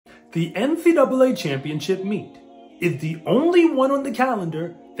The NCAA championship meet is the only one on the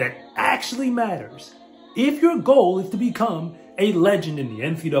calendar that actually matters if your goal is to become a legend in the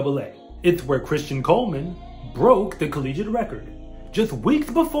NCAA. It's where Christian Coleman broke the collegiate record just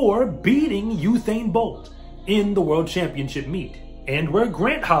weeks before beating Usain Bolt in the World Championship meet, and where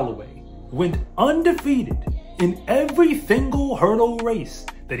Grant Holloway went undefeated in every single hurdle race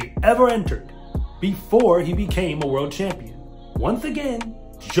that he ever entered before he became a world champion. Once again,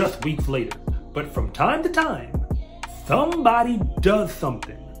 just weeks later. But from time to time, somebody does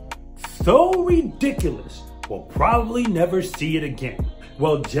something so ridiculous we'll probably never see it again.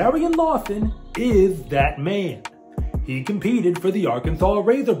 Well, Jarrion Lawson is that man. He competed for the Arkansas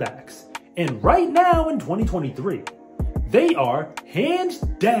Razorbacks, and right now in 2023, they are hands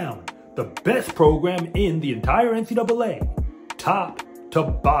down the best program in the entire NCAA, top to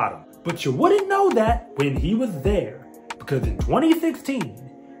bottom. But you wouldn't know that when he was there, because in 2016,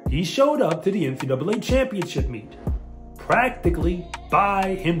 he showed up to the NCAA championship meet practically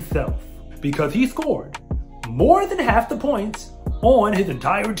by himself, because he scored more than half the points on his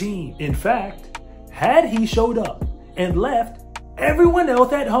entire team. In fact, had he showed up and left everyone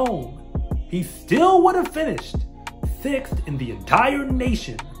else at home, he still would have finished 6th in the entire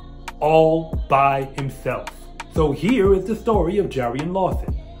nation, all by himself. So here is the story of Jarrion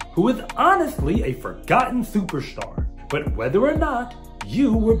Lawson, who is honestly a forgotten superstar. But whether or not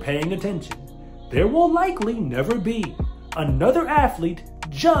you were paying attention, there will likely never be another athlete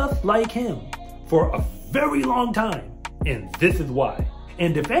just like him for a very long time, and this is why.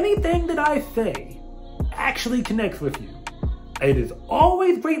 And if anything that I say actually connects with you, it is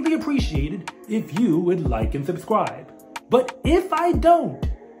always greatly appreciated if you would like and subscribe. But if I don't,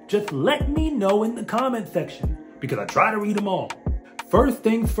 just let me know in the comment section, because I try to read them all. First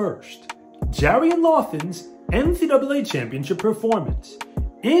things first, Jarrion Lawson's NCAA championship performance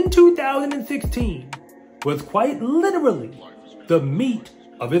in 2016 was quite literally the meat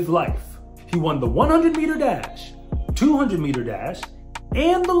of his life. He won the 100-meter dash, 200-meter dash,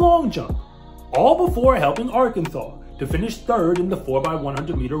 and the long jump, all before helping Arkansas to finish 3rd in the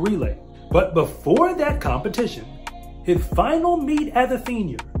 4x100-meter relay. But before that competition, his final meet as a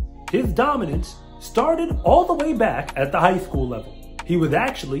senior, his dominance started all the way back at the high school level. He was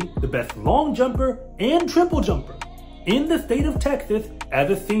actually the best long jumper and triple jumper in the state of Texas as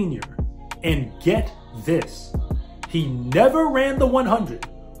a senior. And get this, he never ran the 100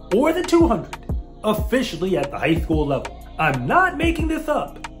 or the 200 officially at the high school level. I'm not making this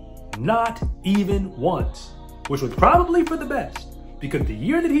up, not even once, which was probably for the best, because the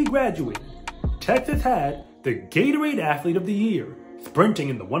year that he graduated, Texas had the Gatorade Athlete of the Year sprinting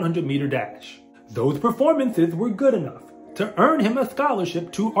in the 100-meter dash. Those performances were good enough to earn him a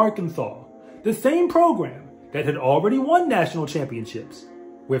scholarship to Arkansas, the same program that had already won national championships,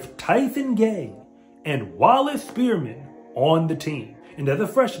 with Tyson Gay and Wallace Spearman on the team. And as a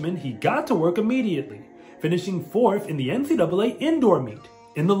freshman, he got to work immediately, finishing 4th in the NCAA indoor meet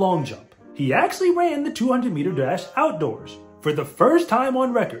in the long jump. He actually ran the 200-meter dash outdoors for the first time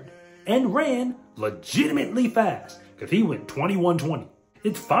on record, and ran legitimately fast, because he went 21:20.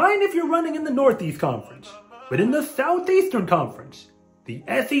 It's fine if you're running in the Northeast Conference, but in the Southeastern Conference, the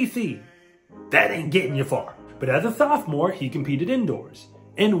SEC, that ain't getting you far. But as a sophomore, he competed indoors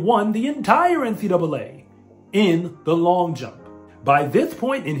and won the entire NCAA in the long jump. By this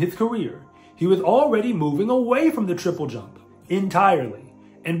point in his career, he was already moving away from the triple jump entirely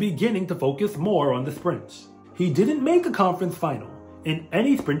and beginning to focus more on the sprints. He didn't make a conference final in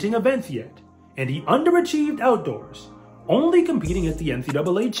any sprinting events yet, and he underachieved outdoors, only competing at the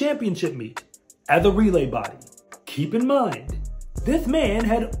NCAA championship meet as a relay body. Keep in mind, this man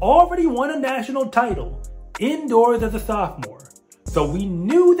had already won a national title indoors as a sophomore, so we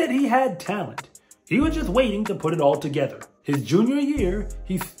knew that he had talent. He was just waiting to put it all together. His junior year,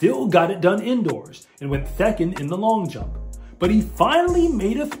 he still got it done indoors and went 2nd in the long jump, but he finally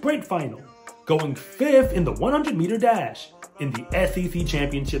made a sprint final, going 5th in the 100-meter dash in the SEC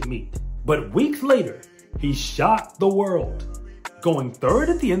championship meet. But weeks later, he shocked the world, going 3rd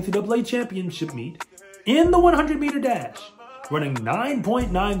at the NCAA championship meet in the 100-meter dash, running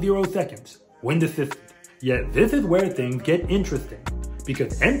 9.90 seconds, wind assisted. Yet this is where things get interesting,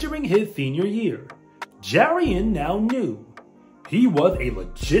 because entering his senior year, Jarrion now knew he was a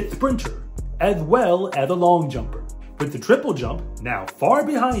legit sprinter as well as a long jumper. With the triple jump now far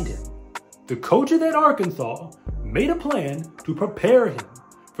behind him, the coaches at Arkansas made a plan to prepare him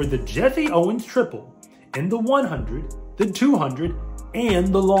for the Jesse Owens triple in the 100, the 200,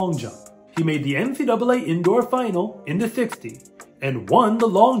 and the long jump. He made the NCAA indoor final in the 60 and won the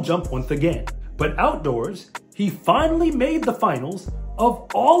long jump once again. But outdoors, he finally made the finals of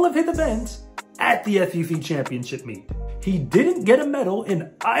all of his events at the SEC championship meet. He didn't get a medal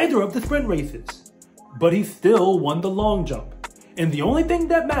in either of the sprint races, but he still won the long jump. And the only thing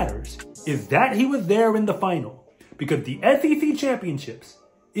that matters is that he was there in the final, because the SEC championships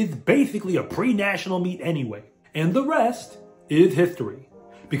is basically a pre-national meet anyway. And the rest is history,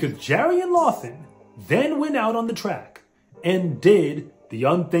 because Jarrion Lawson then went out on the track and did the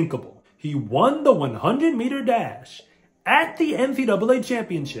unthinkable. He won the 100-meter dash at the NCAA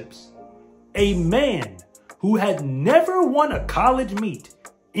championships. A man who had never won a college meet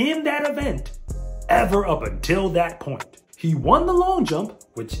in that event ever up until that point. He won the long jump,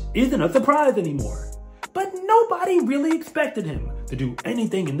 which isn't a surprise anymore, but nobody really expected him to do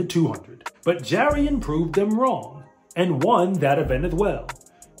anything in the 200. But Jarrion proved them wrong and won that event as well,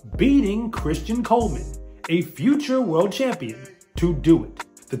 beating Christian Coleman, a future world champion, to do it.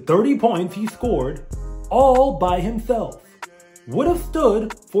 The 30 points he scored all by himself would have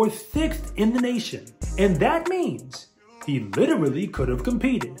stood for 6th in the nation. And that means he literally could have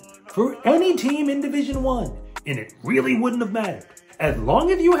competed for any team in Division I, and it really wouldn't have mattered. As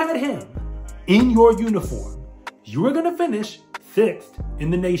long as you had him in your uniform, you were going to finish 6th in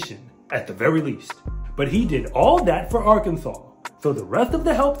the nation at the very least. But he did all that for Arkansas, so the rest of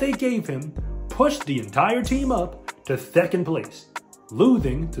the help they gave him pushed the entire team up to 2nd place,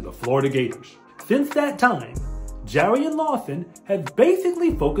 losing to the Florida Gators. Since that time, Jarrion Lawson has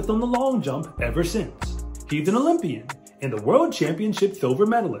basically focused on the long jump ever since. He's an Olympian and a world championship silver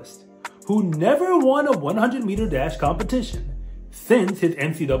medalist who never won a 100-meter dash competition since his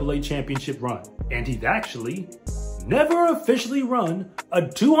NCAA championship run. And he's actually never officially run a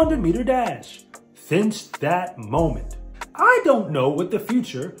 200-meter dash since that moment. I don't know what the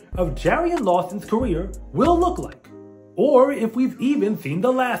future of Jarrion Lawson's career will look like, or if we've even seen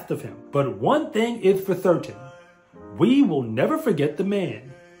the last of him. But one thing is for certain: we will never forget the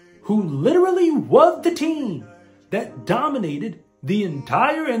man who literally was the team that dominated the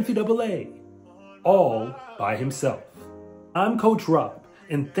entire NCAA, all by himself. I'm Coach Rob,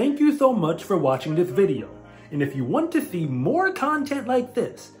 and thank you so much for watching this video. And if you want to see more content like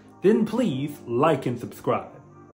this, then please like and subscribe.